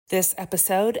This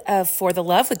episode of For the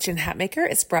Love with Jen Hatmaker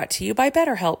is brought to you by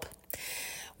BetterHelp.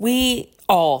 We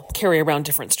all carry around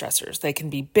different stressors. They can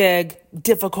be big,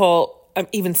 difficult,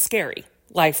 even scary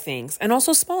life things, and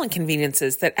also small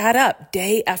inconveniences that add up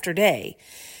day after day.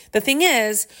 The thing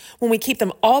is, when we keep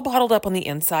them all bottled up on the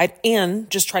inside and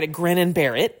just try to grin and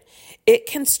bear it, it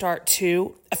can start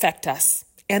to affect us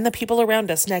and the people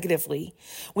around us negatively.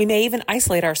 We may even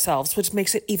isolate ourselves, which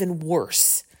makes it even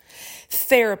worse.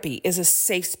 Therapy is a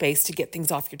safe space to get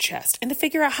things off your chest and to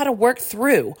figure out how to work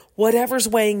through whatever's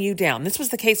weighing you down. This was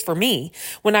the case for me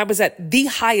when I was at the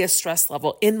highest stress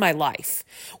level in my life,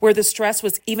 where the stress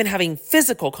was even having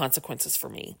physical consequences for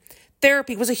me.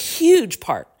 Therapy was a huge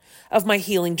part of my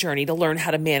healing journey to learn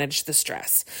how to manage the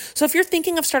stress. So if you're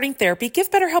thinking of starting therapy, give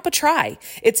BetterHelp a try.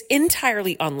 It's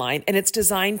entirely online and it's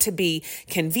designed to be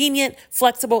convenient,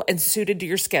 flexible, and suited to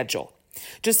your schedule.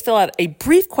 Just fill out a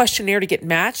brief questionnaire to get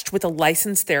matched with a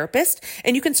licensed therapist,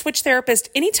 and you can switch therapist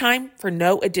anytime for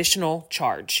no additional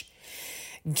charge.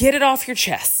 Get it off your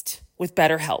chest with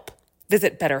BetterHelp.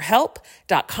 Visit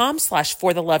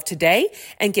betterhelp.com/forthelove today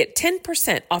and get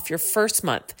 10% off your first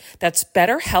month. That's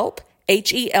BetterHelp,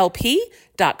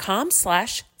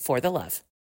 HELP.com/forthelove.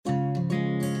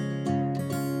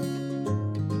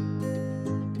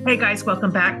 Hey guys,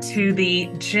 welcome back to the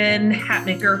Jen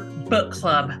Hatmaker Book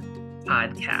Club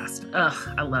podcast.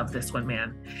 I love this one,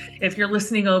 man. If you're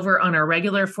listening over on our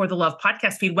regular For the Love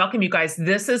podcast feed, welcome you guys.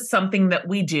 This is something that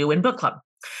we do in book club.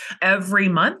 Every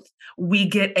month, we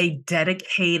get a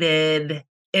dedicated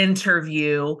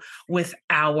interview with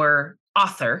our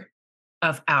author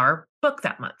of our book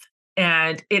that month.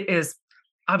 And it is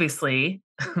obviously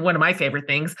one of my favorite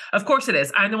things. Of course it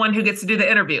is. I'm the one who gets to do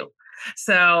the interview.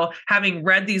 So having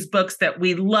read these books that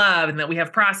we love and that we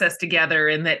have processed together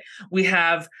and that we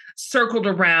have circled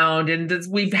around and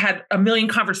we've had a million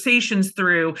conversations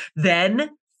through,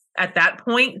 then at that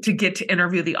point to get to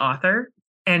interview the author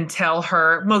and tell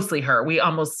her, mostly her, we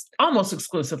almost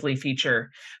exclusively feature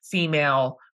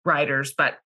female writers,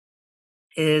 but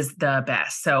is the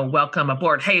best. So welcome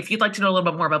aboard. Hey, if you'd like to know a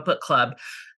little bit more about book club,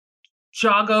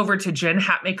 jog over to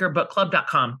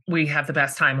jenhatmakerbookclub.com. We have the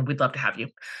best time and we'd love to have you.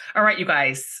 All right, you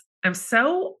guys, I'm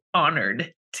so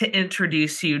honored to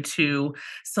introduce you to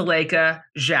Suleika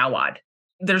Jaouad.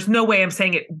 There's no way I'm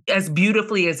saying it as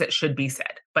beautifully as it should be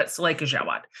said, but Suleika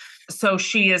Jaouad. So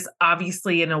she is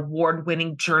obviously an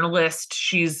award-winning journalist.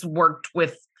 She's worked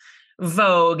with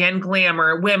Vogue and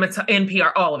Glamour, Women's,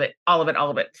 NPR, all of it.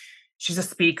 She's a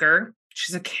speaker.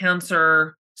 She's a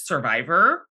cancer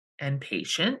survivor and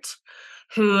patient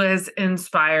who has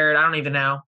inspired, I don't even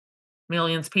know,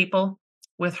 millions of people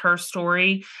with her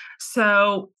story.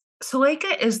 So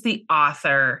Suleika is the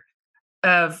author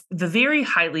of the very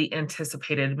highly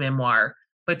anticipated memoir,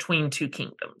 Between Two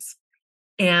Kingdoms.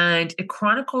 And it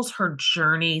chronicles her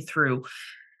journey through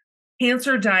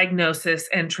cancer diagnosis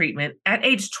and treatment at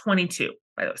age 22,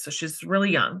 by the way. So she's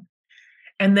really young.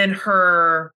 And then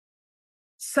her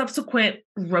subsequent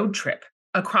road trip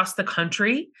across the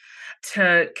country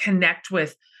to connect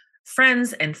with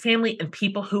friends and family and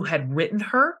people who had written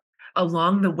her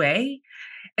along the way.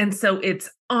 And so it's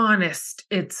honest.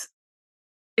 It's,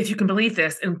 if you can believe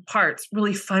this, in parts,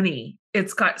 really funny.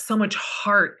 It's got so much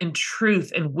heart and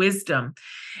truth and wisdom.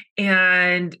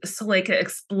 And Suleika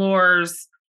explores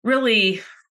really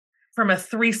from a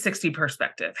 360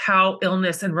 perspective, how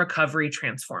illness and recovery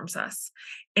transforms us.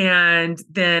 And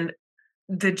then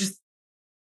the just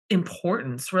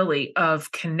importance really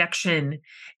of connection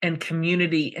and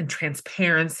community and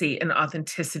transparency and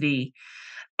authenticity.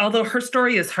 Although her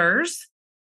story is hers,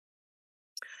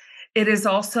 it is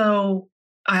also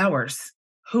ours.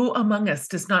 Who among us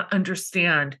does not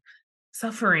understand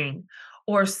suffering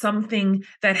or something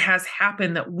that has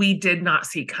happened that we did not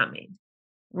see coming?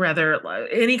 Whether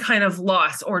any kind of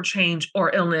loss or change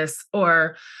or illness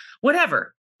or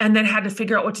whatever, and then had to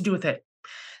figure out what to do with it.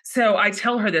 So I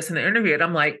tell her this in the interview, and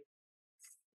I'm like,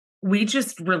 we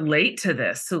just relate to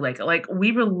this. So like we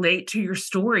relate to your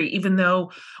story, even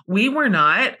though we were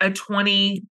not a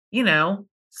 20,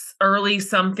 early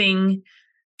something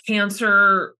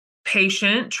cancer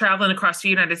patient traveling across the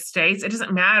United States. It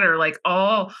doesn't matter. Like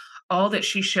all that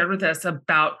she shared with us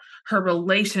about her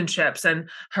relationships and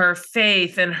her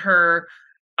faith and her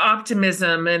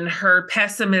optimism and her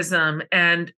pessimism.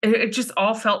 And it just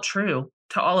all felt true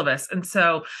to all of us. And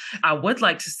so I would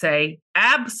like to say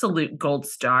absolute gold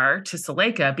star to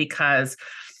Suleika, because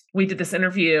we did this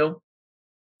interview.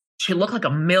 She looked like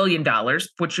 $1 million,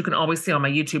 which you can always see on my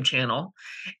YouTube channel.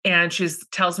 And she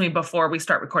tells me before we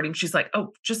start recording, she's like,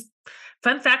 oh, just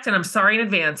fun fact, and I'm sorry in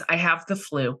advance, I have the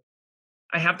flu.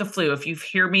 I have the flu. If you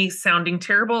hear me sounding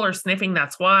terrible or sniffing,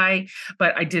 that's why.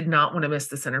 But I did not want to miss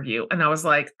this interview. And I was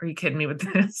like, are you kidding me with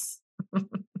this?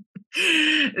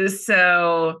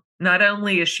 So not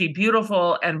only is she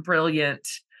beautiful and brilliant,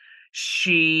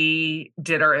 she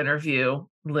did our interview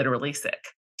literally sick.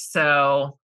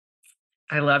 So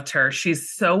I loved her.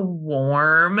 She's so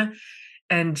warm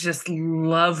and just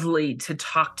lovely to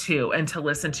talk to and to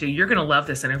listen to. You're going to love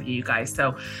this interview, you guys.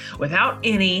 So, without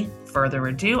any further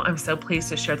ado, I'm so pleased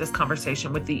to share this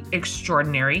conversation with the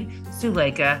extraordinary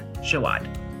Suleika Jaouad.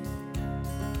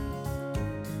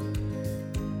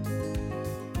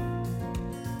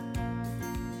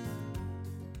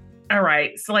 All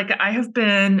right. So, like, I have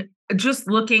been just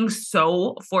looking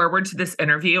so forward to this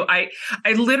interview. I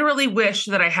literally wish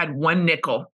that I had one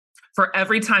nickel for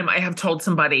every time I have told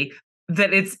somebody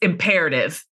that it's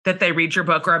imperative that they read your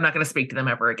book or I'm not going to speak to them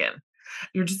ever again.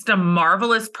 You're just a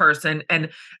marvelous person and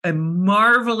a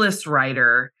marvelous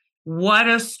writer. What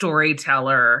a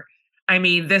storyteller. I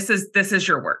mean, this is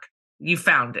your work. You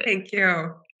found it. Thank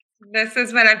you. This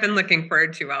is what I've been looking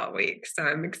forward to all week. So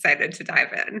I'm excited to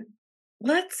dive in.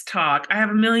 Let's talk. I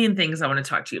have a million things I want to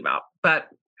talk to you about, but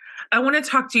I want to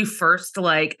talk to you first,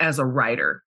 like as a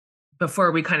writer,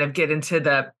 before we kind of get into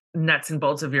the nuts and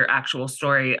bolts of your actual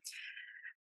story.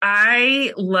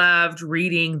 I loved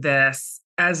reading this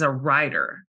as a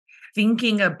writer,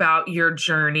 thinking about your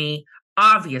journey,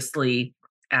 obviously,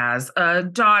 as a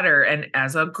daughter and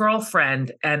as a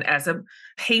girlfriend and as a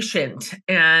patient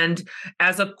and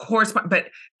as a correspondent, but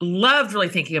loved really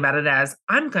thinking about it as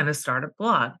I'm going to start a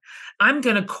blog. I'm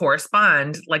going to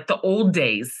correspond like the old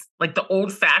days, like the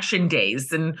old fashioned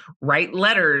days, and write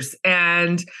letters.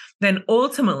 And then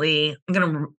ultimately, I'm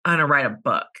going to write a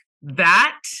book.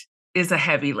 That is a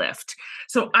heavy lift.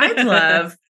 So I'd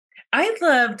love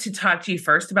to talk to you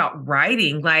first about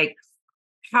writing, like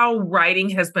how writing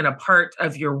has been a part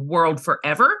of your world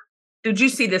forever. Did you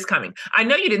see this coming? I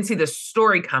know you didn't see the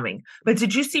story coming, but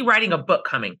did you see writing a book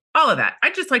coming? All of that.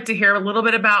 I'd just like to hear a little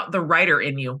bit about the writer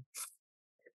in you.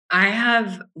 I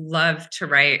have loved to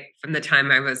write from the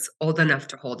time I was old enough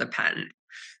to hold a pen.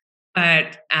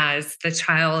 But as the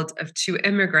child of two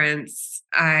immigrants,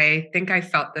 I think I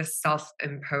felt this self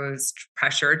imposed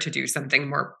pressure to do something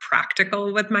more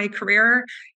practical with my career.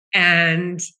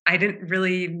 And I didn't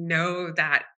really know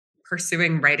that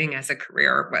pursuing writing as a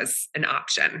career was an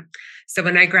option. So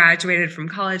when I graduated from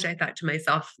college, I thought to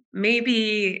myself,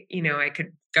 maybe, I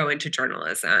could go into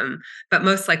journalism, but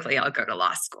most likely I'll go to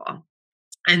law school.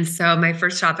 And so my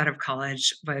first job out of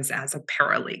college was as a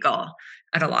paralegal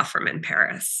at a law firm in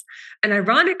Paris. And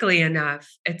ironically enough,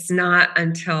 it's not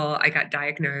until I got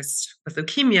diagnosed with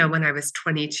leukemia when I was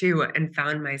 22 and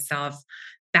found myself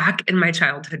back in my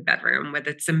childhood bedroom with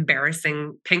its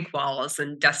embarrassing pink walls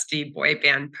and dusty boy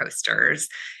band posters,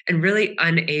 and really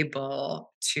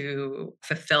unable to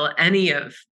fulfill any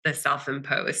of the self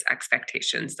imposed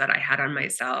expectations that I had on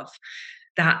myself,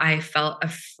 that I felt a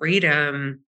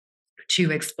freedom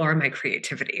to explore my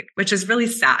creativity, which is really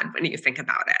sad when you think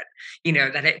about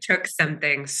it. That it took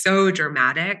something so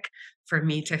dramatic for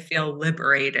me to feel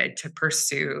liberated to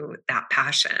pursue that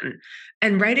passion.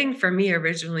 And writing for me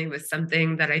originally was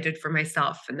something that I did for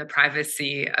myself in the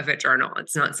privacy of a journal.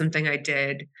 It's not something I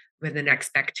did with an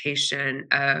expectation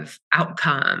of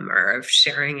outcome or of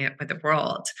sharing it with the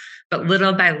world. But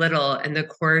little by little, in the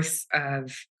course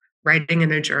of writing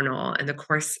in a journal, in the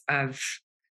course of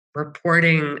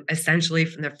reporting essentially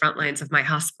from the front lines of my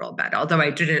hospital bed. Although I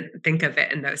didn't think of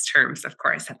it in those terms, of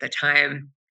course, at the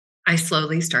time, I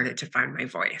slowly started to find my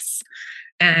voice.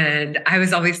 And I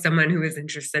was always someone who was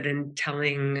interested in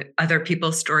telling other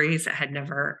people's stories. It had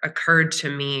never occurred to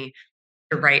me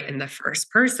to write in the first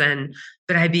person,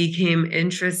 but I became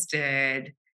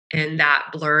interested in that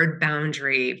blurred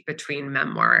boundary between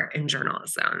memoir and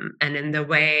journalism, and in the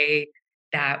way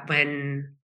that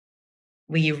when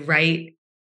we write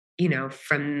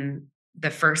from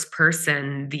the first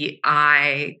person, the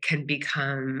I can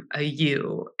become a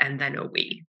you and then a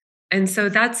we. And so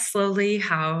that's slowly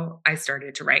how I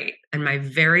started to write. And my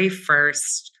very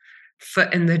first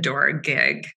foot in the door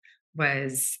gig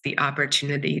was the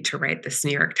opportunity to write this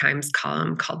New York Times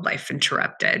column called Life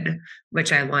Interrupted,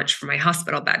 which I launched from my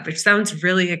hospital bed, which sounds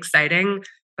really exciting,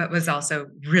 but was also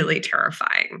really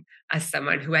terrifying as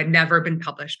someone who had never been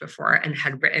published before and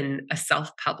had written a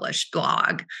self published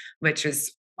blog, which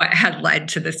is what had led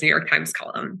to this New York Times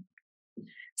column.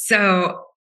 So,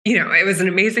 it was an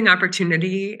amazing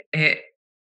opportunity. It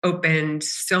opened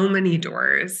so many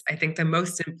doors. I think the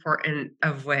most important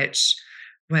of which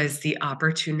was the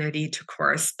opportunity to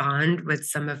correspond with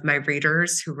some of my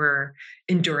readers who were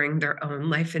enduring their own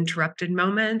life interrupted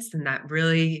moments. And that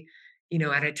really,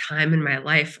 at a time in my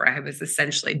life where I was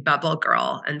essentially bubble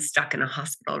girl and stuck in a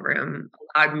hospital room,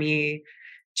 allowed me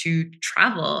to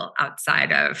travel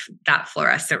outside of that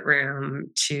fluorescent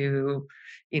room to,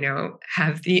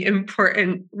 have the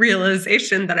important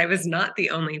realization that I was not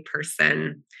the only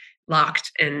person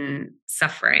locked in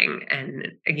suffering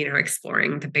and,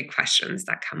 exploring the big questions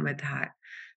that come with that.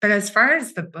 But as far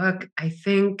as the book, I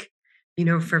think,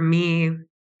 for me,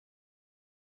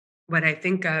 what I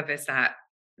think of is that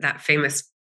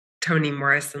famous Toni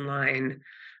Morrison line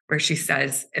where she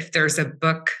says, if there's a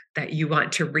book that you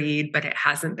want to read, but it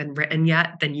hasn't been written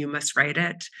yet, then you must write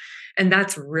it. And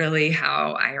that's really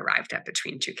how I arrived at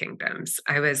Between Two Kingdoms.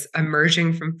 I was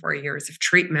emerging from 4 years of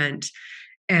treatment,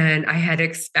 and I had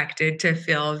expected to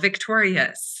feel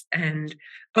victorious and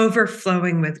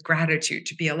overflowing with gratitude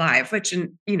to be alive, which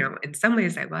in some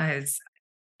ways I was.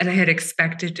 And I had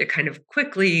expected to kind of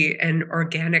quickly and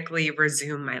organically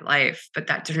resume my life, but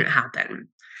that didn't happen.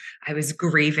 I was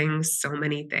grieving so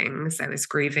many things. I was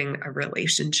grieving a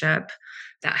relationship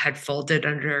that had folded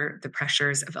under the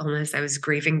pressures of illness. I was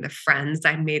grieving the friends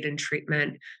I'd made in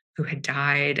treatment who had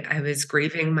died. I was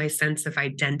grieving my sense of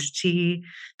identity,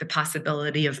 the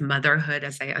possibility of motherhood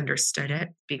as I understood it,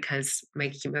 because my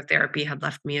chemotherapy had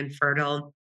left me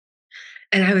infertile.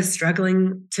 And I was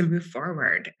struggling to move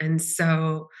forward. And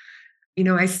so,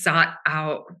 I sought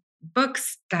out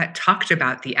books that talked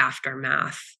about the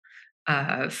aftermath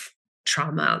of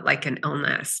trauma, like an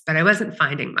illness, but I wasn't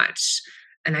finding much.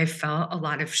 And I felt a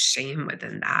lot of shame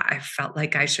within that. I felt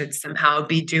like I should somehow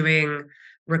be doing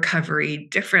recovery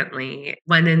differently,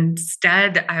 when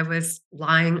instead I was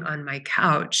lying on my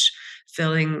couch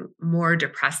feeling more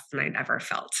depressed than I'd ever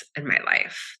felt in my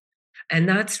life. And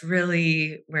that's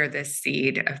really where the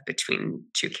seed of Between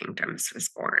Two Kingdoms was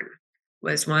born,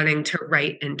 was wanting to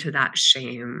write into that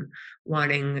shame,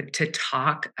 wanting to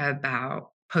talk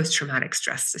about post-traumatic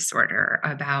stress disorder,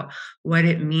 about what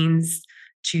it means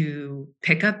to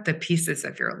pick up the pieces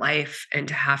of your life and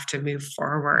to have to move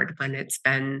forward when it's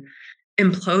been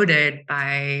imploded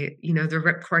by, the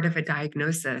ripcord of a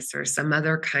diagnosis or some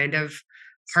other kind of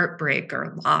heartbreak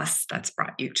or loss that's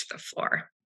brought you to the floor.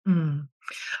 Mm.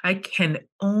 I can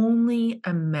only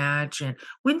imagine.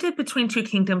 When did Between Two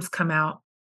Kingdoms come out?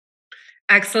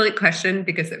 Excellent question,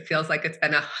 because it feels like it's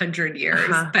been 100 years,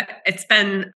 Uh-huh. but it's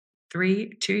been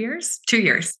 2 years? 2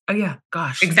 years. Oh, yeah.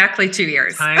 Gosh, Exactly 2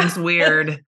 years. time's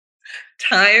weird.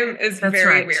 Time is That's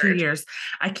very right, 2 weird. years.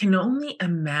 I can only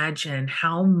imagine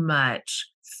how much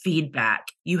feedback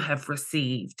you have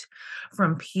received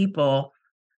from people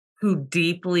who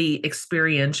deeply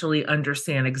experientially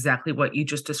understand exactly what you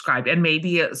just described, and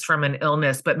maybe it's from an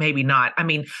illness, but maybe not. I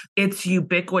mean, it's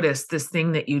ubiquitous, this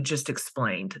thing that you just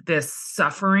explained, this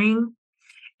suffering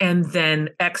and then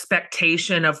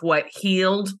expectation of what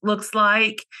healed looks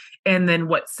like, and then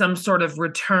what some sort of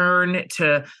return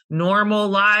to normal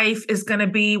life is going to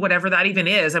be, whatever that even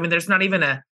is. I mean, it's not even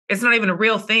a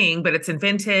real thing, but it's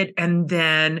invented. And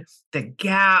then the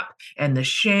gap and the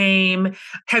shame.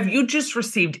 Have you just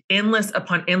received endless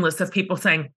upon endless of people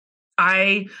saying,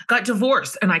 I got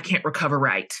divorced and I can't recover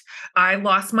right. I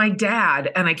lost my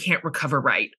dad and I can't recover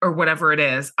right, or whatever it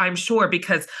is. I'm sure,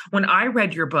 because when I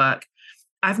read your book,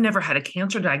 I've never had a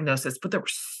cancer diagnosis, but there were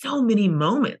so many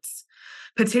moments,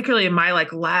 particularly in my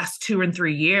last 2 and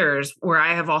 3 years, where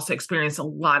I have also experienced a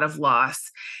lot of loss,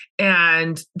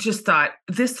 and just thought,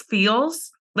 this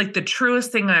feels like the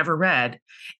truest thing I ever read.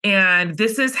 And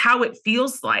this is how it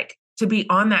feels like to be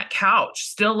on that couch,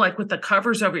 still with the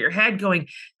covers over your head going,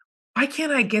 why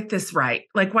can't I get this right?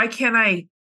 Why can't I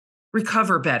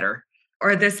recover better?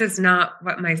 Or this is not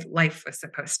what my life was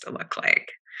supposed to look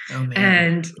like. Oh man,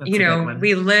 And, that's a good one.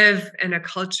 we live in a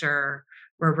culture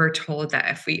where we're told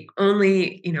that if we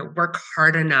only, work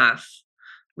hard enough,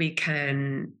 we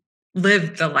can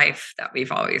live the life that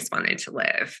we've always wanted to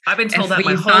live. I've been told If that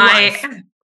my we whole life.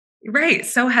 right,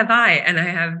 so have I. And I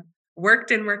have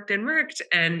worked and worked and worked.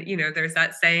 And, there's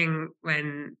that saying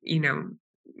when,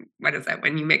 what is that?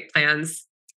 When you make plans,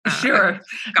 Sure.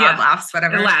 God Yeah. laughs, It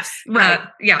whatever. laughs. Right.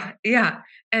 Yeah, yeah.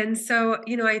 And so,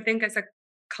 I think as a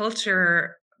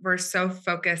culture, we're so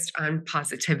focused on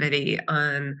positivity,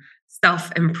 on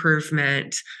self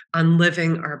improvement, on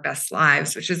living our best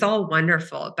lives, which is all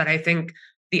wonderful. But I think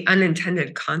the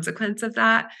unintended consequence of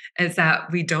that is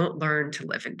that we don't learn to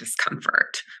live in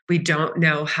discomfort. We don't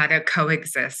know how to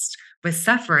coexist with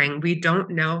suffering. We don't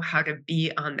know how to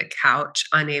be on the couch,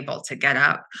 unable to get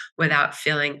up without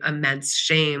feeling immense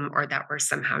shame or that we're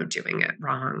somehow doing it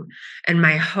wrong. And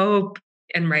my hope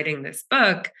in writing this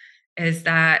book is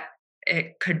that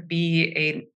it could be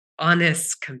an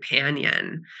honest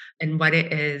companion in what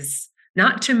it is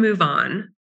not to move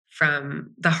on from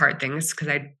the hard things because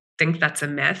I think that's a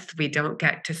myth. We don't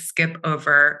get to skip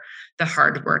over the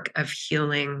hard work of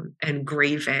healing and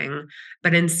grieving,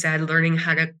 but instead learning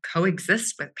how to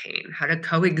coexist with pain, how to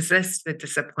coexist with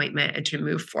disappointment and to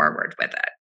move forward with it.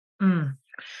 Mm.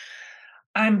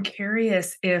 I'm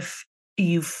curious if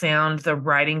you found the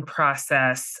writing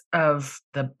process of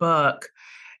the book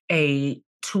a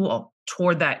tool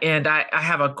toward that end. I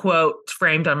have a quote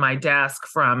framed on my desk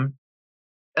from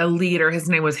a leader. His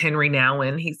name was Henry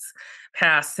Nouwen. He's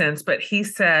passed since, but he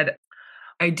said,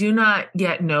 I do not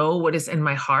yet know what is in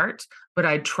my heart, but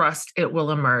I trust it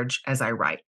will emerge as I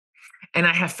write. And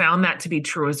I have found that to be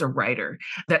true as a writer,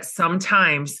 that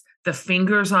sometimes the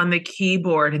fingers on the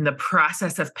keyboard and the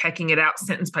process of pecking it out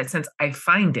sentence by sentence, I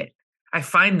find it. I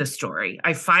find the story.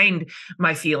 I find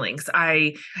my feelings.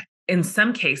 I, in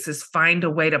some cases, find a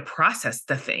way to process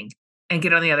the thing and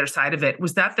get on the other side of it.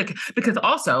 Was that because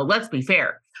also, let's be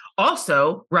fair,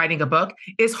 also writing a book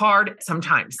is hard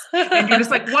sometimes. And you're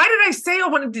just like, why did I say I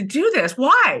wanted to do this?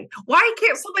 Why? Why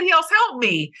can't somebody else help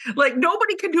me? Like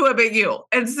nobody can do it but you.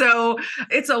 And so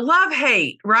it's a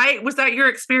love-hate, right? Was that your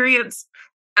experience?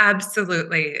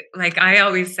 Absolutely. Like I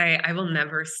always say, I will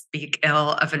never speak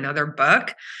ill of another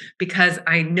book because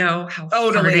I know how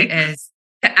hard it Totally. is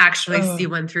to actually see Oh,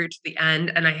 one through to the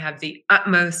end. And I have the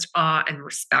utmost awe and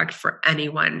respect for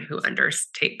anyone who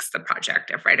undertakes the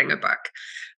project of writing a book.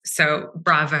 So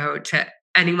bravo to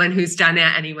anyone who's done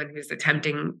it, anyone who's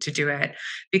attempting to do it,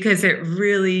 because it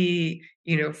really,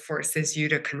 forces you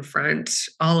to confront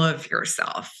all of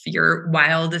yourself, your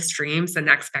wildest dreams and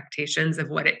expectations of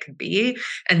what it could be,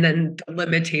 and then the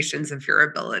limitations of your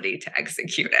ability to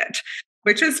execute it,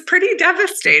 which is pretty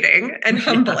devastating and yeah,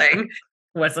 humbling.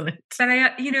 wasn't it? But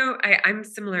I'm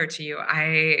similar to you.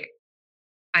 I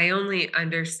only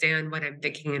understand what I'm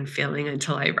thinking and feeling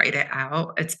until I write it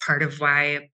out. It's part of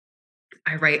why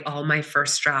I write all my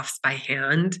first drafts by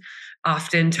hand,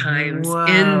 oftentimes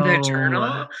in the Whoa.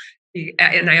 journal.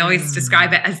 And I always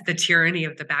describe Mm. it as the tyranny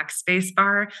of the backspace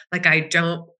bar. Like, I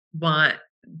don't want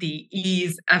the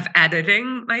ease of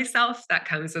editing myself that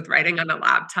comes with writing on a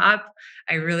laptop.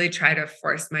 I really try to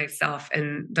force myself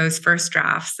in those first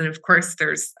drafts. And of course,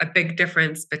 there's a big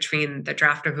difference between the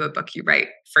draft of a book you write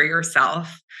for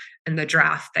yourself and the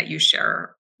draft that you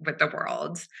share with the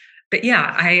world. But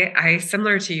yeah, I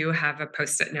similar to you have a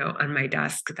post-it note on my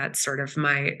desk that's sort of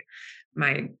my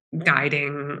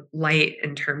guiding light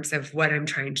in terms of what I'm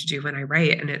trying to do when I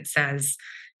write. And it says,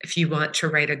 if you want to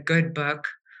write a good book,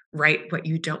 write what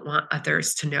you don't want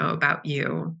others to know about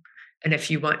you. And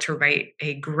if you want to write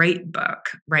a great book,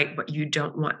 write what you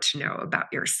don't want to know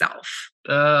about yourself,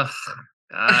 Ugh,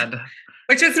 God.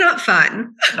 which is not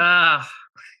fun. Ah,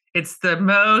 it's the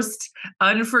most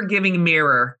unforgiving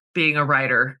mirror being a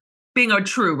writer, being a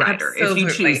true writer, if you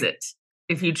choose Absolutely. it,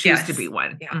 if you choose to be Yes.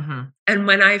 one. Yeah. Mhm. And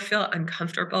when I feel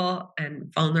uncomfortable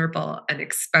and vulnerable and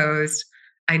exposed,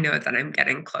 I know that I'm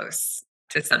getting close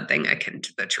to something akin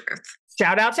to the truth.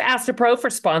 Shout out to Astapro for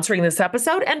sponsoring this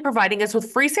episode and providing us with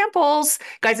free samples.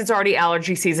 Guys, it's already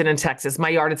allergy season in Texas. My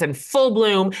yard is in full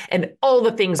bloom and all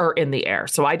the things are in the air.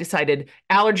 So I decided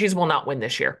allergies will not win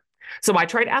this year. So I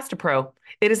tried Astapro.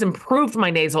 It has improved my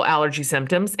nasal allergy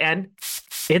symptoms and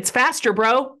it's faster,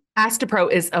 bro. Astapro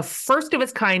is a first of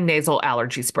its kind nasal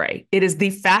allergy spray. It is the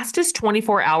fastest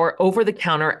 24-hour over the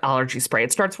counter allergy spray.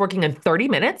 It starts working in 30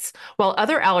 minutes, while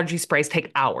other allergy sprays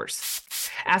take hours.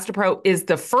 Astapro is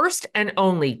the first and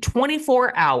only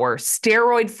 24-hour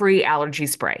steroid free allergy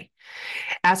spray.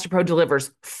 Astapro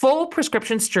delivers full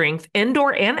prescription strength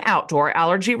indoor and outdoor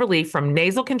allergy relief from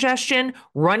nasal congestion,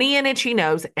 runny and itchy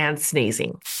nose, and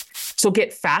sneezing. So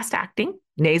get fast acting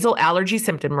nasal allergy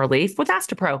symptom relief with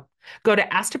Astapro. Go to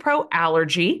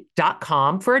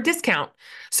astaproallergy.com for a discount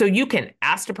so you can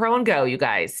Astapro and go, you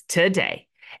guys, today.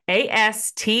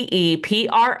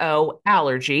 ASTEPRO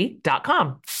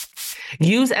allergy.com.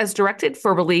 Use as directed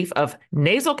for relief of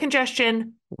nasal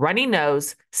congestion, runny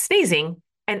nose, sneezing,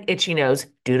 and itchy nose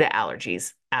due to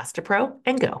allergies. Astapro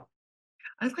and go.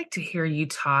 I'd like to hear you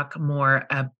talk more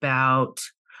about,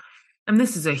 and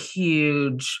this is a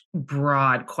huge,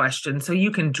 broad question, so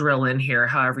you can drill in here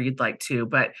however you'd like to,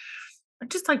 but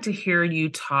I'd just like to hear you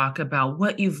talk about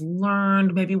what you've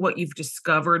learned, maybe what you've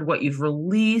discovered, what you've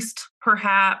released,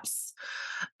 perhaps,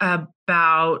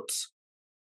 about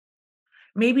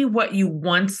maybe what you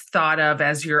once thought of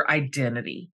as your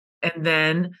identity. And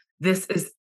then this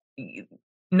is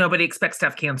nobody expects to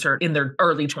have cancer in their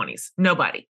early 20s.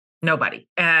 Nobody.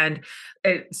 And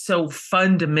it so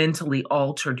fundamentally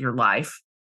altered your life.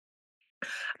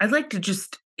 I'd like to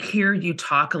just hear you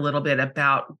talk a little bit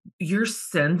about your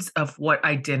sense of what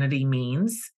identity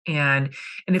means and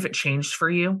if it changed for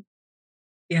you.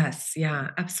 Yes, yeah,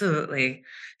 absolutely.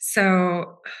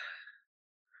 So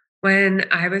when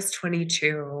I was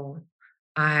 22,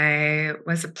 I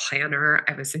was a planner,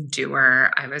 I was a doer,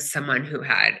 I was someone who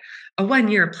had a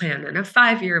 1-year plan and a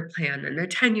 5-year plan and a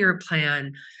 10-year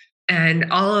plan, and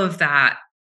all of that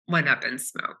went up in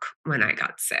smoke when I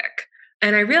got sick.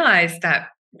 And I realized that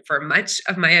for much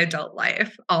of my adult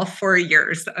life, all 4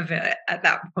 years of it at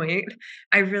that point,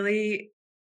 I really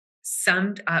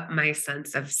summed up my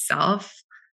sense of self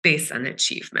based on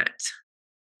achievement,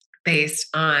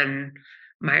 based on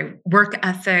my work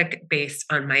ethic, based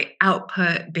on my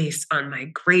output, based on my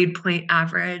grade point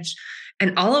average.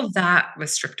 And all of that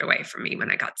was stripped away from me when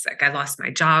I got sick. I lost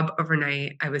my job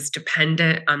overnight. I was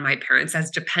dependent on my parents, as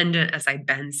dependent as I'd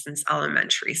been since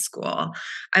elementary school.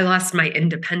 I lost my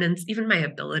independence, even my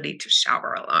ability to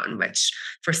shower alone, which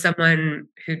for someone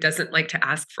who doesn't like to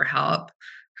ask for help,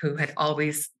 who had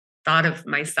always thought of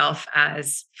myself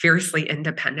as fiercely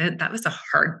independent, that was a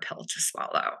hard pill to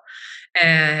swallow.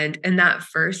 And in that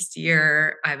first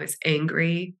year, I was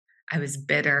angry. I was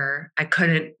bitter. I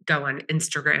couldn't go on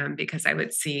Instagram because I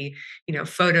would see,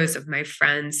 photos of my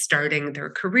friends starting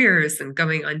their careers and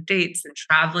going on dates and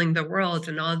traveling the world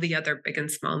and all the other big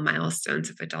and small milestones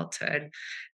of adulthood.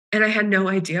 And I had no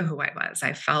idea who I was.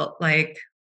 I felt like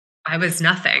I was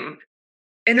nothing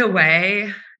in a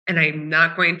way. And I'm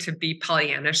not going to be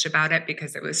Pollyannish about it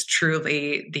because it was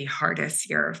truly the hardest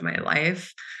year of my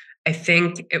life. I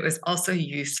think it was also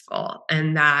useful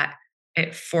in that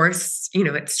it forced,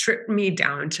 it stripped me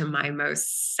down to my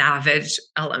most savage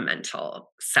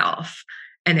elemental self.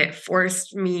 And it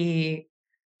forced me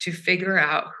to figure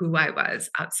out who I was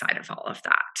outside of all of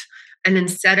that. And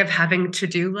instead of having to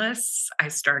do lists, I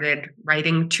started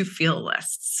writing to feel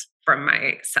lists from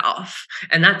myself.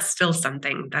 And that's still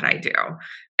something that I do.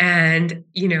 And,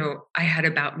 I had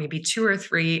about maybe 2 or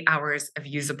 3 hours of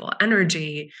usable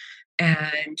energy.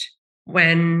 And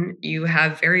when you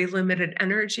have very limited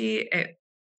energy, it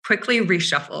quickly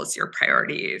reshuffles your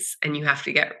priorities and you have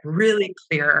to get really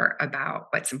clear about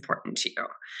what's important to you.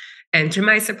 And to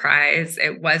my surprise,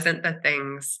 it wasn't the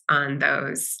things on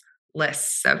those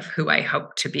lists of who I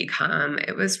hope to become.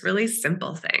 It was really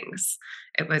simple things.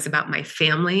 It was about my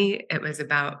family. It was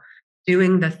about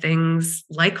doing the things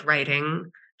like writing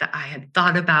that I had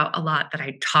thought about a lot, that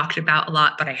I talked about a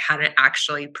lot, but I hadn't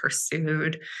actually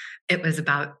pursued. It was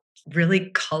about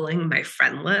really culling my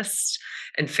friend list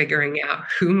and figuring out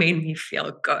who made me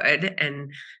feel good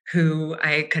and who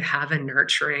I could have a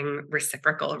nurturing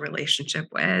reciprocal relationship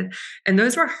with. And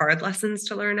those were hard lessons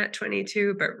to learn at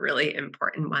 22, but really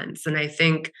important ones. And I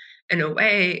think, in a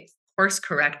way, course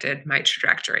corrected my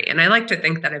trajectory. And I like to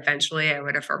think that eventually I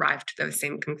would have arrived to those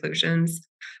same conclusions.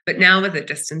 But now, with the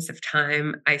distance of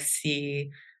time, I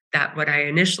see that what I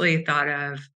initially thought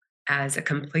of as a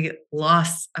complete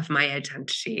loss of my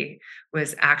identity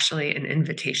was actually an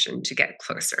invitation to get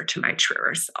closer to my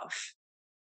truer self.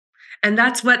 And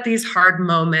that's what these hard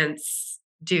moments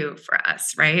do for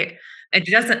us, right? It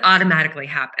doesn't automatically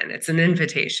happen. It's an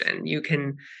invitation. You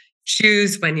can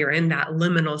choose when you're in that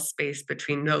liminal space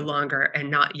between no longer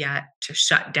and not yet to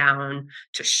shut down,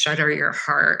 to shutter your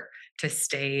heart, to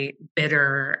stay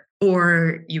bitter,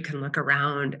 or you can look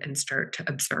around and start to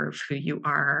observe who you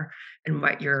are and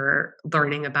what you're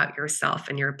learning about yourself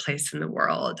and your place in the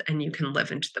world. And you can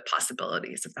live into the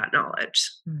possibilities of that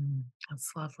knowledge.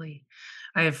 That's lovely.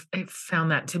 I've found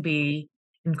that to be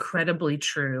incredibly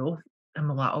true.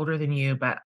 I'm a lot older than you,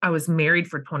 but I was married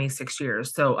for 26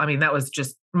 years. So, I mean, that was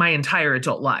just my entire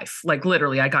adult life. Like,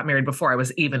 literally, I got married before I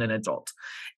was even an adult.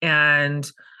 And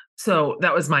so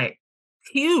that was my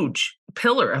huge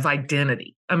pillar of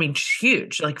identity. I mean,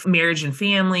 huge, like marriage and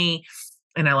family.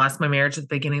 And I lost my marriage at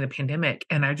the beginning of the pandemic.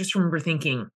 And I just remember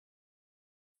thinking,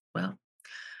 well,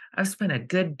 I've spent a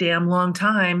good damn long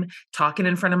time talking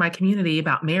in front of my community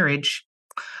about marriage.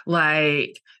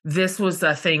 Like, this was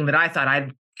a thing that I thought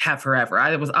I'd have forever.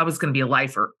 I was going to be a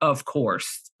lifer, of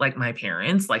course, like my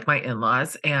parents, like my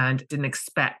in-laws, and didn't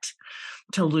expect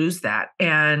to lose that.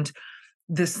 And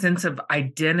this sense of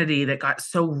identity that got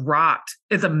so rocked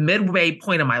at the midway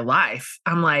point of my life.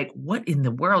 I'm like, what in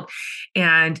the world?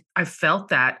 And I felt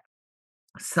that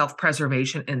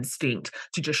self-preservation instinct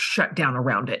to just shut down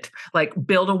around it, like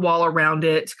build a wall around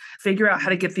it, figure out how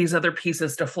to get these other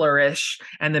pieces to flourish,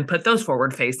 and then put those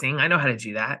forward facing. I know how to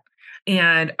do that.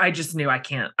 And I just knew I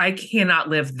cannot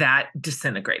live that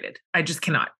disintegrated. I just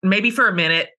cannot. Maybe for a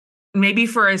minute, maybe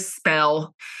for a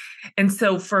spell. And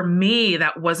so for me,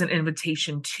 that was an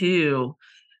invitation to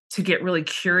get really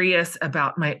curious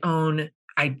about my own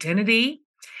identity.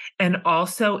 And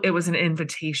also, it was an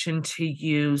invitation to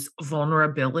use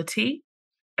vulnerability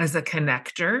as a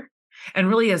connector and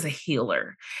really as a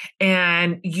healer.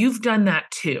 And you've done that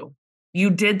too. You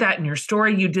did that in your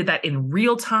story. You did that in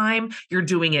real time. You're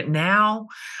doing it now.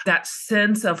 That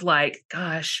sense of like,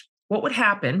 gosh, what would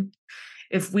happen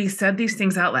if we said these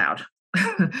things out loud?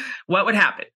 What would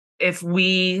happen if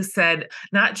we said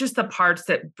not just the parts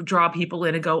that draw people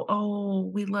in and go, oh,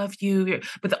 we love you,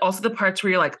 but also the parts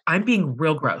where you're like, I'm being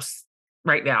real gross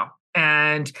right now.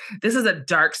 And this is a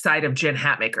dark side of Jen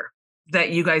Hatmaker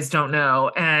that you guys don't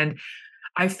know. And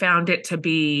I found it to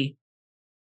be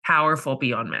powerful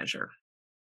beyond measure.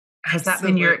 Has that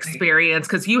been your Absolutely. experience?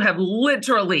 Because you have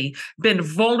literally been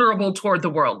vulnerable toward the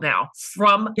world now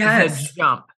from the Yes.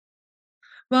 jump.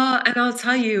 Well, and I'll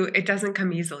tell you, it doesn't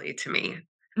come easily to me.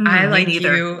 I, Me like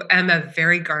neither. you, am a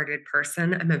very guarded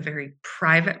person. I'm a very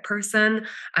private person.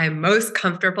 I'm most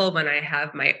comfortable when I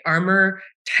have my armor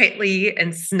tightly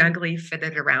and snugly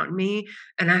fitted around me,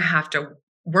 and I have to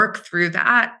work through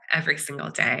that every single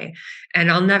day.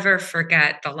 And I'll never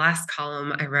forget the last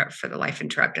column I wrote for the Life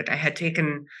Interrupted. I had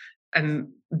taken a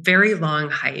very long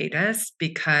hiatus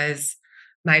because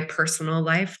my personal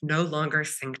life no longer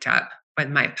synced up with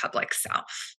my public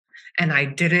self. And I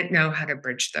didn't know how to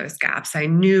bridge those gaps. I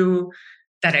knew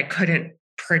that I couldn't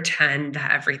pretend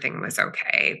that everything was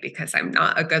okay because I'm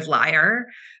not a good liar,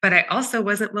 but I also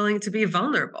wasn't willing to be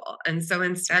vulnerable. And so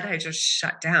instead, I just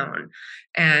shut down.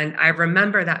 And I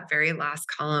remember that very last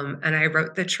column, and I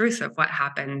wrote the truth of what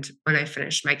happened when I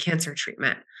finished my cancer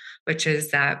treatment, which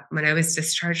is that when I was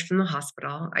discharged from the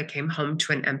hospital, I came home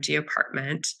to an empty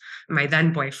apartment. My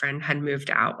then boyfriend had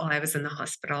moved out while I was in the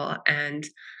hospital. And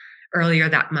earlier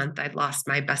that month, I'd lost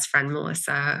my best friend,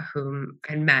 Melissa, whom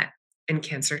I'd met in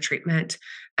cancer treatment.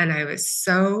 And I was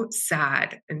so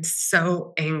sad and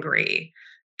so angry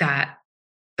that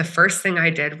the first thing I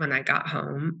did when I got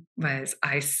home was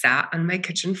I sat on my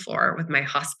kitchen floor with my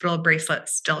hospital bracelet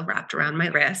still wrapped around my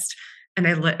wrist, and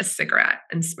I lit a cigarette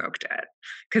and smoked it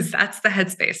because that's the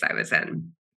headspace I was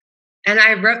in. And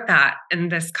I wrote that in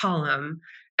this column,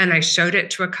 and I showed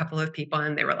it to a couple of people,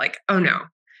 and they were like, "Oh, no,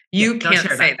 Yeah, you don't can't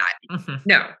share say that. that. Mhm.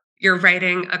 No, you're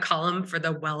writing a column for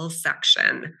the well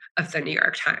section of the New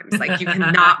York Times. Like, you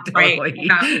cannot write Totally.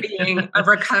 about being a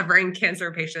recovering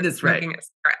cancer patient That's right. smoking a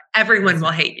cigarette. Everyone That's will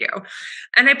right. hate you."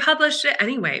 And I published it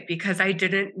anyway because I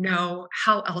didn't know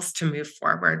how else to move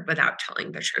forward without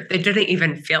telling the truth. It didn't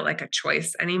even feel like a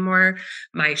choice anymore.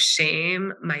 My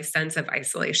shame, my sense of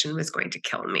isolation was going to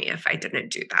kill me if I didn't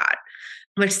do that,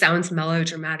 which sounds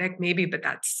melodramatic maybe, but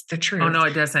that's the Oh, truth. no,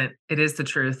 it doesn't. It is the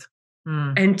truth.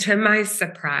 Mm. And to my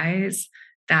surprise,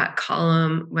 that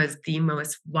column was the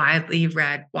most widely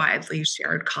read, widely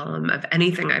shared column of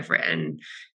anything I've written.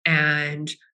 And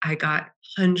I got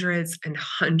hundreds and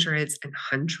hundreds and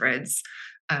hundreds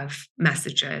of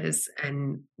messages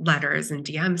and letters and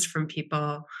DMs from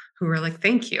people who were like,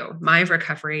 "Thank you. My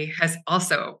recovery has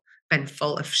also been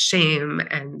full of shame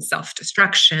and self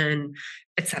destruction,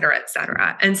 et cetera, et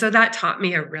cetera." And so that taught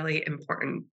me a really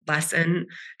important lesson.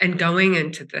 And going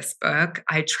into this book,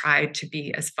 I tried to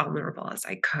be as vulnerable as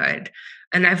I could.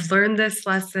 And I've learned this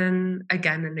lesson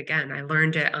again and again. I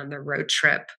learned it on the road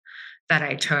trip that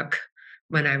I took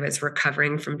when I was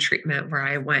recovering from treatment, where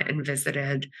I went and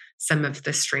visited some of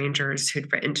the strangers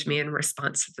who'd written to me in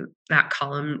response to that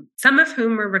column, some of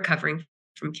whom were recovering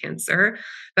from cancer,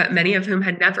 but many of whom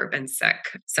had never been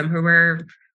sick, some who were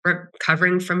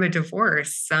recovering from a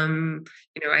divorce. Some,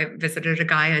 I visited a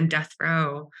guy on death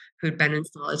row who'd been in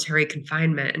solitary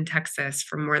confinement in Texas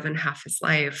for more than half his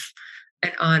life,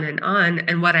 and on and on.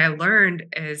 And what I learned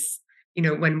is,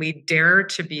 when we dare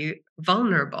to be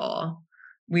vulnerable,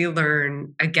 we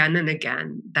learn again and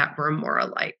again that we're more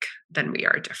alike than we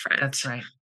are different. That's right.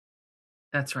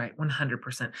 That's right.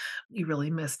 100%. You really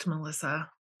missed Melissa.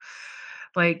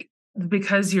 Like,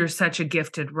 because you're such a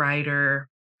gifted writer,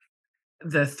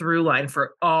 the through line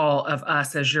for all of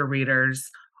us as your readers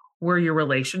were your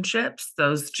relationships.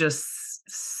 Those just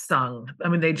sung. I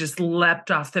mean, they just leapt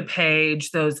off the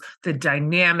page. The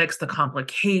dynamics, the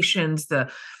complications, the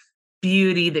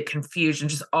beauty, the confusion,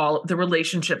 just all the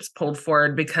relationships pulled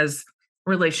forward because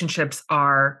relationships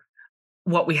are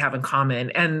what we have in common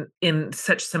and in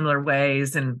such similar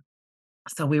ways. And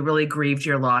so we really grieved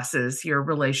your losses, your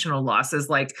relational losses,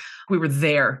 like we were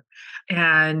there.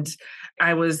 And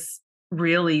I was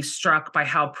really struck by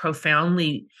how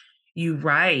profoundly you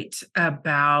write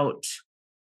about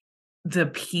the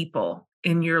people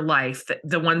in your life,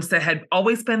 the ones that had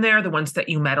always been there, the ones that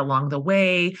you met along the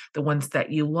way, the ones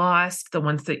that you lost, the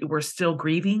ones that you were still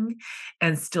grieving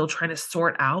and still trying to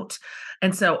sort out.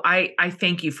 And so I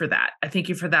thank you for that. I thank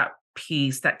you for that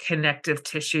piece, that connective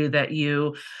tissue that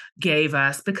you gave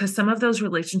us, because some of those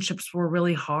relationships were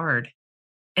really hard.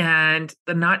 and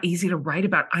they're not easy to write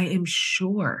about, I am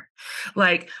sure.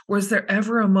 Like, was there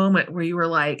ever a moment where you were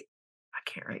like, I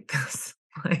can't write this?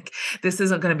 Like, this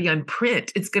isn't going to be on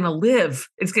print. It's going to live.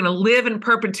 It's going to live in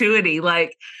perpetuity.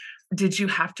 Like, did you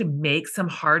have to make some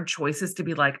hard choices to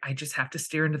be like, I just have to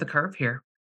steer into the curve here?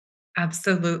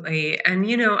 Absolutely. And,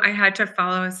 I had to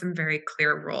follow some very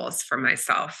clear rules for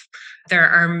myself. There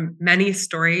are many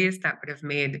stories that would have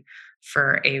made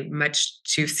for a much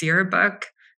juicier book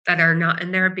that are not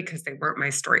in there because they weren't my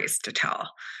stories to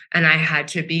tell. And I had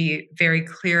to be very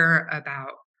clear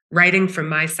about writing from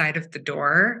my side of the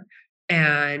door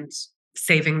and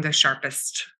saving the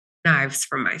sharpest knives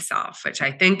for myself, which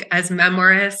I think as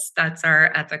memoirists, that's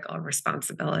our ethical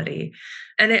responsibility.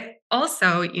 And it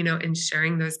also, in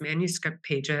sharing those manuscript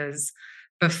pages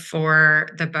before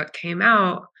the book came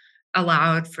out,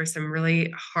 allowed for some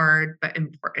really hard but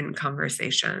important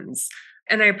conversations.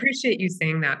 And I appreciate you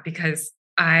saying that because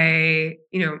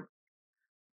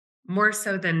more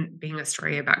so than being a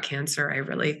story about cancer, I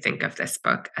really think of this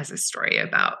book as a story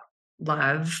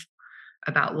love,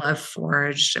 about love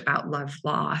forged, about love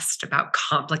lost, about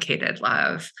complicated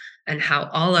love, and how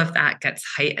all of that gets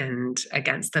heightened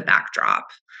against the backdrop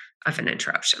of an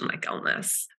interruption like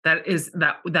illness. That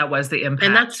was the And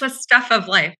impact. that's the stuff of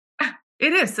life.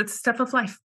 It is. It's stuff of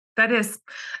life. That is.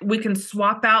 We can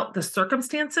swap out the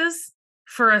circumstances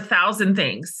for 1,000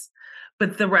 things,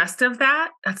 but the rest of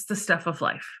that's the stuff of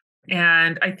life.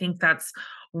 And I think that's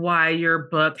why your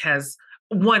book has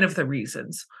one of the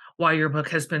reasons why your book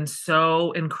has been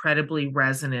so incredibly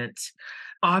resonant.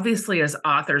 Obviously, as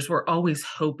authors, we're always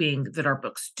hoping that our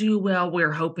books do well.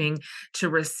 We're hoping to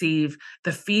receive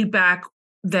the feedback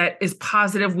that is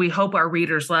positive. We hope our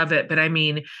readers love it. But I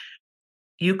mean,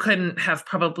 you couldn't have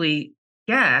probably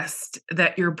guessed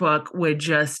that your book would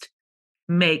just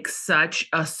make such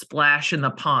a splash in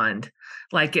the pond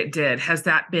like it did. Has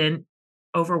that been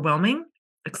overwhelming,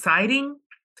 exciting,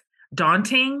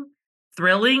 daunting,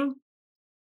 thrilling?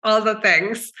 All the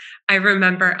things. I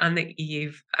remember on the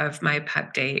eve of my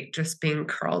pub date, just being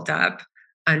curled up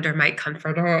under my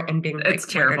comforter and being like, It's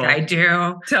what did terrible. I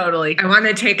do? Totally. I want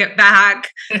to take it back.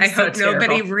 I It's so hope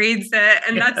nobody terrible. reads it.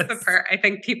 And that's the Yes. part I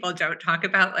think people don't talk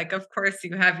about. Like, of course,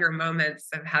 you have your moments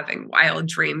of having wild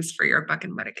dreams for your book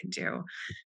and what it can do.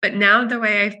 But now the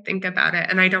way I think about it,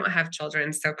 and I don't have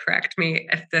children, so correct me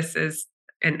if this is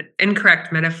an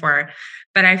incorrect metaphor,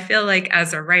 but I feel like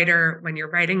as a writer, when you're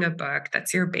writing a book,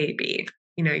 that's your baby.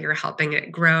 You're helping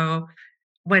it grow.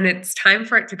 When it's time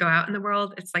for it to go out in the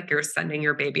world, it's like you're sending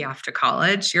your baby off to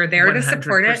college. You're there to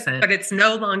support it, 100%. but it's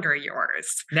no longer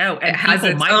yours. No, It and has people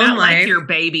its might own not like life. your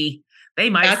baby.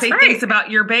 They might That's say right. things about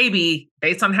your baby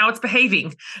based on how it's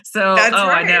behaving. So, That's I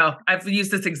right. know. I've used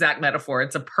this exact metaphor.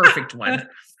 It's a perfect one.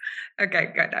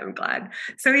 Okay, good. I'm glad.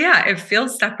 So, yeah, it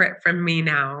feels separate from me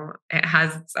now. It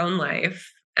has its own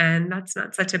life, and that's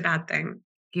not such a bad thing.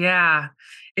 Yeah,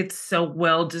 it's so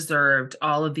well deserved.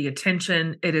 All of the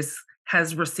attention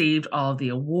has received, all of the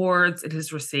awards it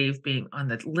has received, being on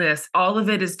the list, all of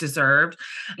it is deserved.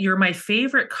 You're my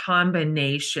favorite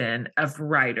combination of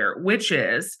writer, which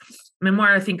is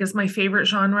memoir. I think is my favorite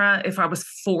genre. If I was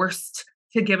forced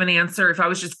to give an answer, if I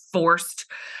was just forced,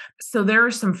 so there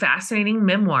are some fascinating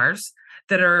memoirs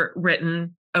that are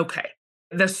written. Okay,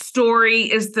 the story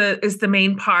is the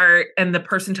main part, and the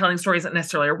person telling the story isn't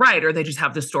necessarily a writer, they just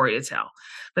have the story to tell.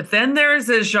 But then there's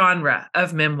a genre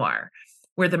of memoir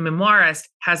where the memoirist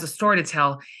has a story to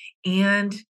tell,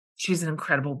 and she's an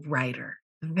incredible writer.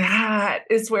 That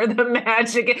is where the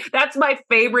magic is. That's my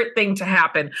favorite thing to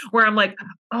happen, where I'm like,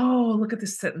 oh, look at the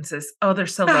sentences, oh, they're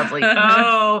so lovely,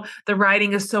 oh, the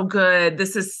writing is so good,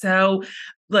 this is so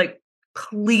like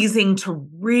pleasing to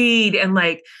read, and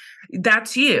like,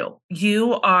 that's you.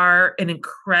 You are an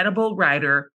incredible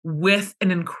writer with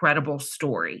an incredible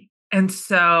story. And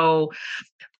so,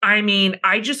 I mean,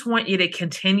 I just want you to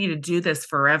continue to do this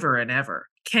forever and ever.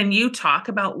 Can you talk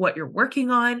about what you're working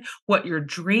on, what you're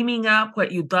dreaming up,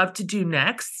 what you'd love to do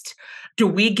next? Do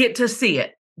we get to see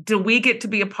it? Do we get to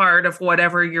be a part of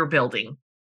whatever you're building?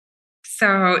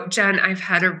 So, Jen, I've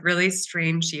had a really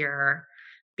strange year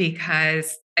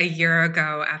because a year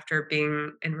ago, after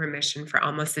being in remission for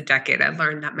almost a decade, I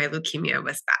learned that my leukemia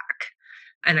was back.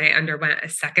 And I underwent a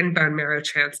second bone marrow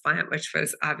transplant, which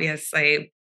was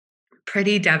obviously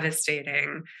pretty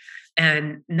devastating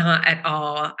and not at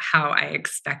all how I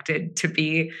expected to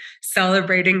be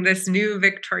celebrating this new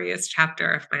victorious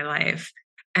chapter of my life.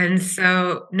 And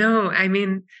so, no, I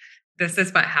mean, this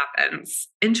is what happens.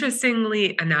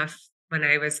 Interestingly enough, when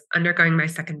I was undergoing my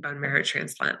second bone marrow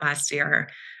transplant last year,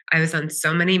 I was on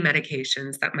so many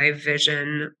medications that my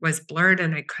vision was blurred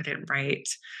and I couldn't write.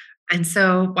 And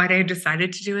so what I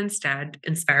decided to do instead,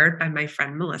 inspired by my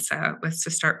friend Melissa, was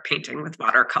to start painting with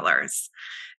watercolors.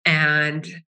 And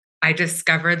I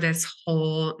discovered this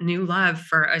whole new love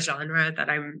for a genre that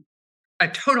I'm a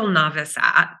total novice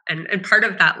at. And part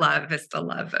of that love is the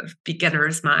love of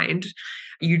beginner's mind.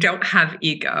 You don't have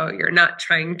ego. You're not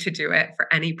trying to do it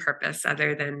for any purpose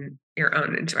other than your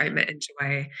own enjoyment and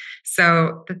joy.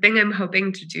 So the thing I'm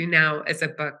hoping to do now is a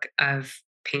book of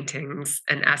paintings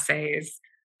and essays.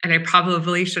 And I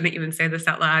probably shouldn't even say this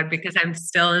out loud because I'm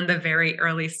still in the very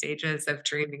early stages of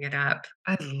dreaming it up.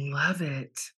 I love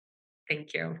it.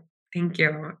 Thank you. Thank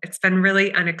you. It's been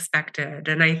really unexpected.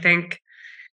 And I think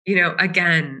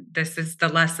again, this is the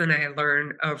lesson I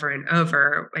learn over and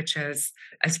over, which is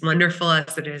as wonderful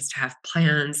as it is to have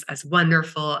plans, as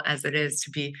wonderful as it is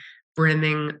to be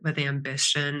brimming with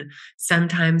ambition,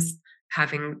 sometimes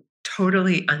having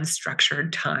totally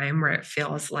unstructured time where it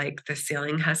feels like the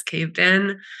ceiling has caved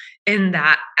in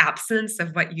that absence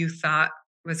of what you thought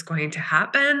was going to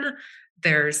happen,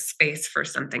 there's space for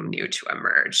something new to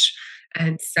emerge.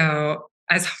 And so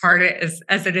as hard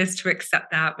as it is to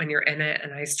accept that when you're in it,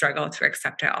 and I struggle to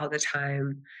accept it all the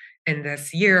time in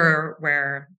this year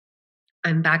where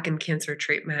I'm back in cancer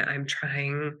treatment, I'm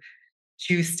trying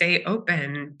to stay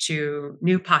open to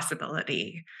new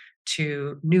possibility,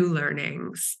 to new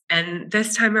learnings. And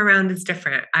this time around is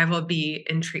different. I will be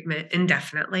in treatment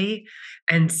indefinitely.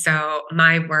 And so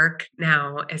my work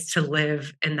now is to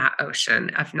live in that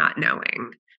ocean of not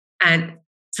knowing. And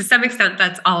to some extent,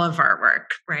 that's all of our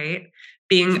work, right?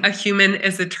 Being a human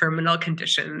is a terminal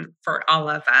condition for all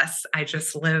of us. I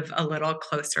just live a little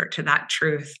closer to that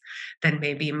truth than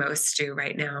maybe most do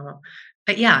right now.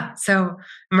 But yeah, so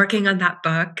I'm working on that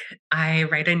book. I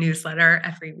write a newsletter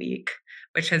every week,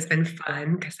 which has been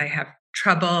fun because I have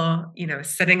trouble,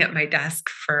 sitting at my desk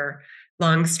for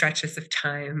long stretches of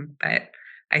time. But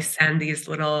I send these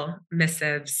little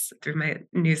missives through my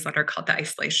newsletter called the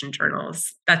Isolation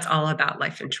Journals. That's all about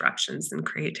life interruptions and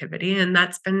creativity. And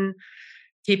that's been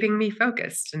keeping me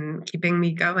focused and keeping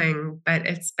me going. But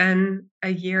it's been a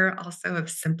year also of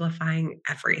simplifying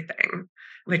everything,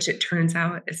 which it turns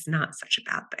out is not such a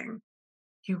bad thing.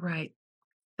 You're right.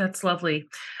 That's lovely.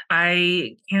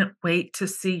 I can't wait to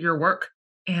see your work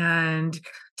and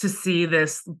to see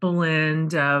this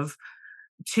blend of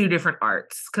two different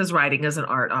arts, because writing is an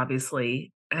art,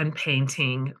 obviously, and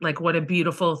painting. Like, what a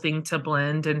beautiful thing to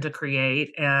blend and to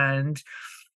create. And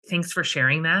thanks for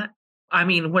sharing that. I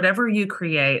mean, whatever you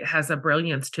create has a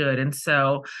brilliance to it. And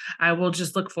so I will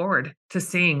just look forward to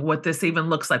seeing what this even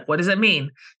looks like. What does it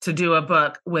mean to do a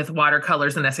book with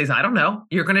watercolors and essays? I don't know.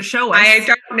 You're going to show us. I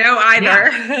don't know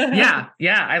Yeah. either.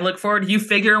 Yeah. I look forward to you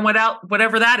figuring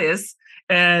whatever that is,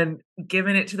 and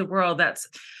giving it to the world. That's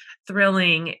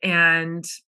thrilling. And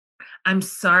I'm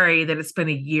sorry that it's been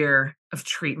a year of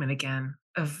treatment again,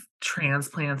 of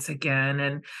transplants again.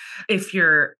 And if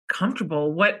you're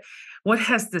comfortable, what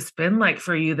has this been like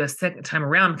for you the second time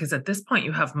around? Because at this point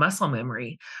you have muscle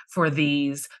memory for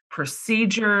these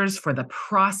procedures, for the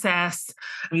process.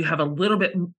 You have a little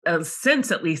bit of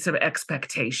sense, at least, of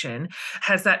expectation.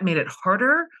 Has that made it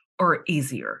harder or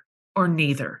easier, or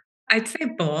neither? I'd say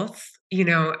both.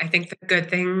 I think the good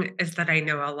thing is that I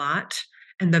know a lot,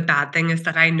 and the bad thing is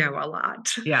that I know a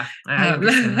lot. Yeah, I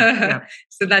understand that. Yeah.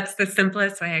 So that's the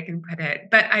simplest way I can put it.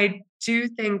 But I do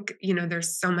think,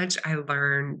 there's so much I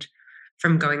learned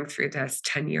from going through this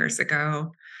 10 years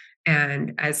ago.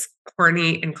 And as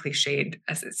corny and cliched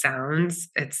as it sounds,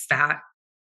 it's that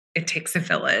it takes a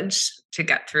village to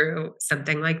get through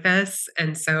something like this.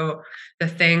 And so the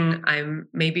thing I'm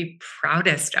maybe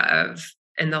proudest of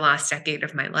in the last decade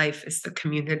of my life is the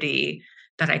community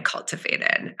that I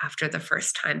cultivated after the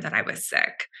first time that I was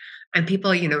sick. And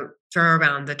people, throw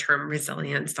around the term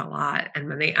resilience a lot. And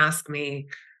when they ask me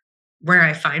where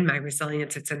I find my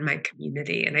resilience, it's in my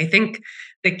community. And I think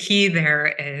the key there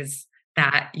is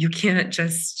that you can't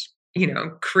just,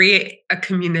 create a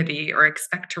community or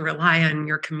expect to rely on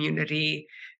your community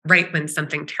right when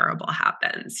something terrible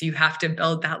happens. You have to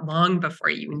build that long before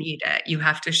you need it. You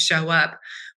have to show up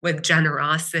with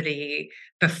generosity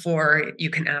before you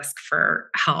can ask for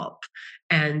help.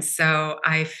 And so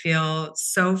I feel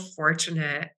so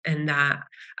fortunate in that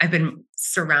I've been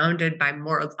surrounded by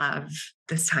more love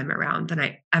this time around than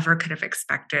I ever could have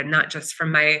expected, not just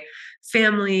from my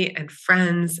family and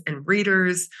friends and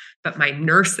readers, but my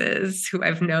nurses who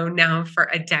I've known now for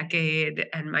a decade,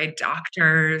 and my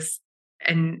doctors.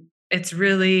 And it's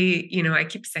really, I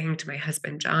keep saying to my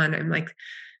husband, John, I'm like,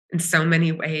 in so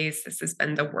many ways, this has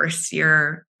been the worst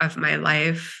year of my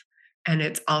life. And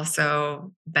it's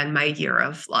also been my year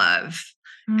of love.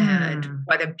 And Mm,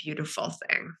 what a beautiful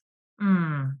thing.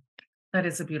 mm. That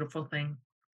is a beautiful thing.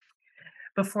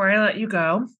 Before I let you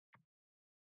go,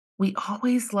 we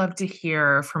always love to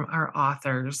hear from our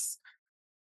authors,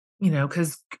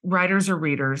 because writers are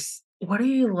readers. What are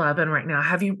you loving right now?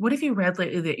 What have you read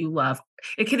lately that you love?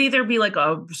 It could either be like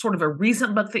a sort of a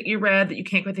recent book that you read that you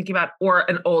can't quite think about, or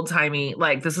an old timey,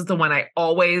 like this is the one I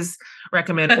always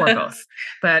recommend, or both.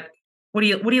 But what do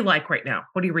you like right now?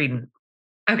 What are you reading?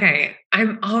 Okay,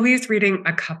 I'm always reading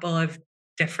a couple of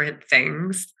different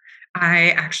things.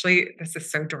 This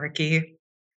is so dorky.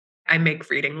 I make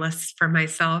reading lists for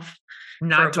myself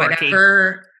Not for dorky.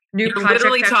 whatever new You're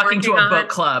literally project I'm talking to working a book on.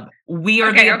 club. We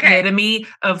are the Okay. epitome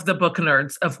of the book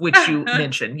nerds of which you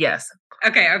mentioned. Yes.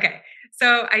 Okay.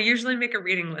 So I usually make a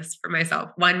reading list for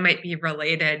myself. One might be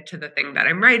related to the thing that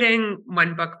I'm writing.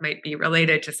 One book might be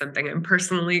related to something I'm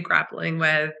personally grappling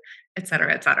with, et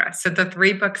cetera, et cetera. So the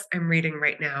three books I'm reading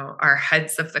right now are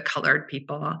Heads of the Colored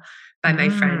People by my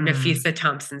friend Mm, Nafisa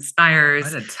Thompson Spires.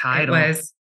 what a It title.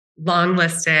 was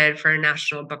longlisted for a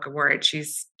National Book Award.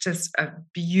 She's just a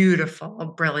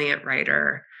beautiful, brilliant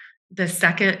writer. The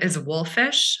second is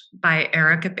Wolfish by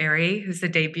Erica Berry, who's a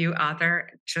debut author.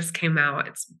 It just came out.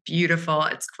 It's beautiful.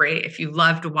 It's great. If you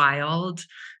loved Wild,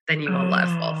 then you will love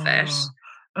Wolfish.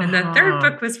 Oh, And the third uh-huh.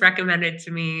 book was recommended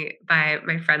to me by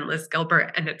my friend Liz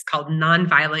Gilbert, and it's called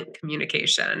Nonviolent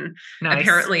Communication. Nice.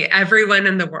 Apparently, everyone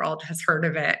in the world has heard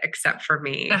of it except for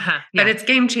me, Uh-huh. but Yeah. it's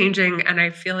game changing. And I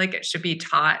feel like it should be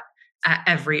taught at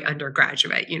every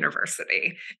undergraduate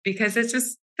university because it's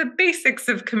just the basics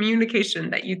of communication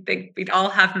that you'd think we'd all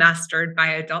have mastered by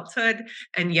adulthood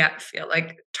and yet feel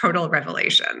like total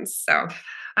revelations. So,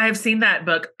 I have seen that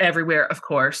book everywhere, of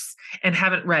course, and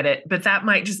haven't read it, but that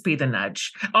might just be the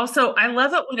nudge. Also, I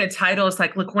love it when a title is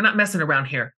like, look, we're not messing around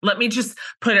here. Let me just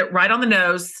put it right on the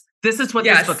nose. This is what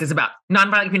this book yes, is about.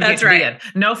 Nonviolent that's communication, the right. end.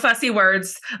 No fussy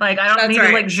words. Like, I don't That's need to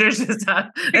right. like zhuzh stuff.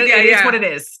 Yeah, It is what yeah,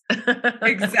 it is.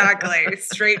 exactly.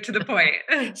 Straight to the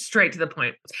point. Straight to the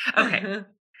point. Okay.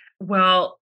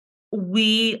 Well,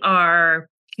 we are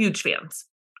huge fans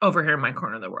over here in my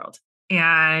corner of the world,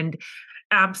 and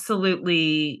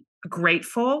absolutely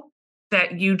grateful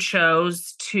that you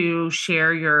chose to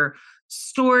share your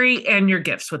story and your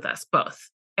gifts with us both.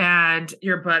 And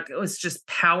your book was just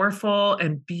powerful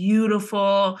and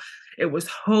beautiful. It was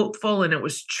hopeful and it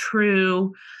was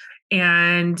true.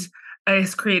 And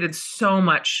it's created so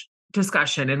much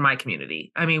discussion in my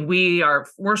community. I mean,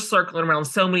 we're circling around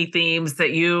so many themes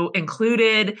that you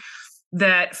included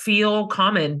that feel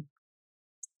common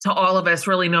to all of us,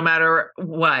 really, no matter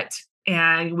what.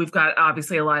 And we've got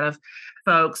obviously a lot of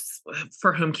folks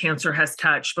for whom cancer has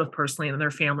touched both personally and in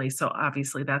their families. So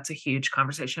obviously that's a huge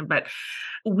conversation, but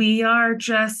we are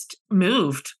just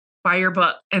moved by your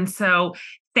book. And so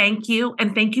thank you.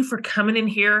 And thank you for coming in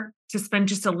here to spend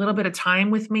just a little bit of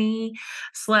time with me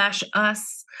slash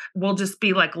us. We'll just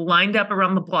be like lined up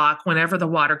around the block whenever the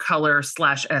watercolor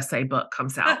slash essay book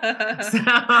comes out. So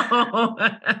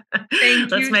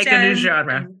Thank let's you, make a new Jen.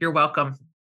 genre. You're welcome.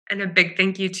 And a big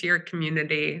thank you to your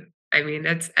community. I mean,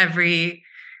 it's every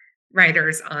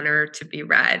writer's honor to be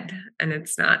read, and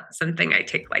it's not something I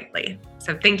take lightly.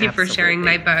 So thank you for sharing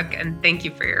my Absolutely. book, and thank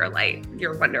you for your light.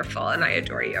 You're wonderful, and I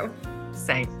adore you.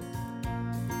 Same.